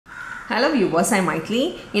Hello viewers, I am Maitli.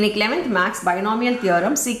 In 11th Max Binomial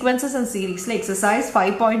Theorem, Sequences and Series exercise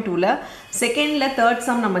 5.2 la second la third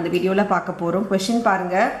sum நம்ம இந்த வீடியோல பார்க்க போறோம். Question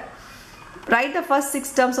பாருங்க. Write the first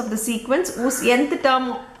 6 terms of the sequence whose nth term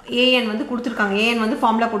an வந்து கொடுத்திருக்காங்க. an வந்து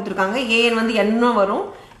formula கொடுத்திருக்காங்க. an வந்து n வரும்.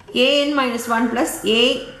 an minus 1 plus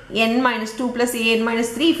an minus 2 plus an minus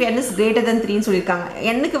 3 if n is greater than 3 ன்னு சொல்லிருக்காங்க.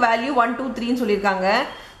 n க்கு வேல்யூ 1 2 3 ன்னு சொல்லிருக்காங்க.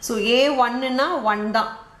 So a1 னா 1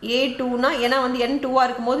 தான். a2 னா ஏனா வந்து n 2 ஆ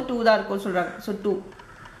இருக்கும்போது 2 தான் இருக்கும் சொல்றாங்க. So 2.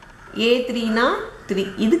 a3 னா 3.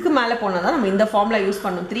 இதுக்கு மேல போனா தான் நம்ம இந்த ஃபார்முலா யூஸ்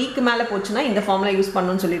பண்ணனும். 3 க்கு மேல போச்சுனா இந்த ஃபார்முலா யூஸ்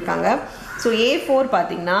பண்ணனும்னு சொல்லிருக்காங்க. So a4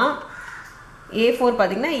 பாத்தீங்கன்னா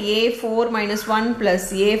a4 minus 1 plus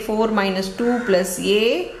a4 minus 2 plus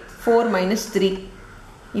a4 minus 3.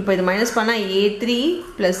 இப்போ இது மைனஸ் பண்ணா a3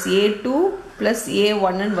 plus a2 plus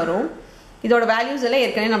a1 ன்னு வரும். இதோட வேல்யூஸ் எல்லாம்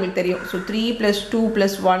ஏற்கனவே நமக்கு தெரியும். So 3 plus 2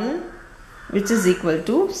 plus 1 which is equal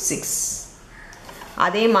to 6.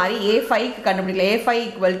 அதே மாதிரி a5 க்கு கண்டுபிடிக்கலாம். a5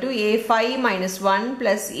 equal to a5 minus 1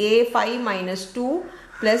 plus a5 minus 2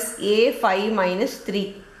 plus a5 minus 3.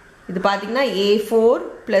 இது பாத்தீங்கன்னா a4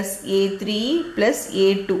 plus a3 plus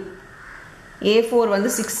a2. a4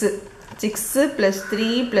 வந்து 6 plus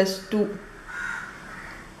 3 plus 2.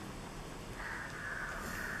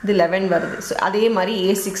 இது 11 வருது. So அதே மாதிரி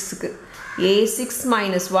a6 க்கு a6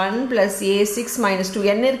 minus 1 plus a6 minus 2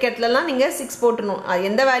 n இருக்க இடத்துலலாம் நீங்க 6 போடணும்.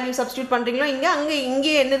 எந்த வேல்யூ சப்ஸ்டிட்யூட் பண்றீங்களோ இங்க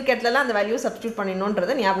n இருக்க இடத்துலலாம் அந்த வேல்யூ சப்ஸ்டிட்யூட்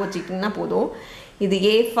பண்ணிடணும்ன்றதை ஞாபகம் வச்சுக்கிட்டீங்கன்னா போதும். இது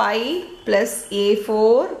a5 plus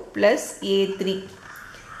a4 plus a3.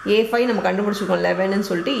 a5 நம்ம கண்டுபிடிச்சிருக்கோம் 11 ன்னு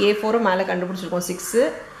சொல்லிட்டு a4 மேல கண்டுபிடிச்சிருக்கோம் 6,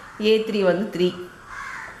 a3 வந்து 3.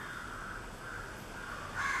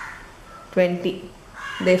 20.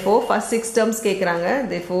 Therefore first 6 terms கேக்குறாங்க.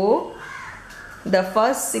 Therefore the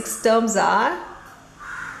first 6 terms are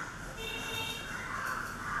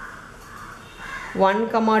 1,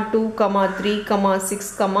 2, 3, 6,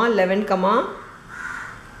 11,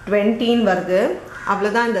 20 வருது.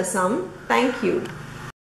 அவ்வளவுதான் இந்த sum. Thank you.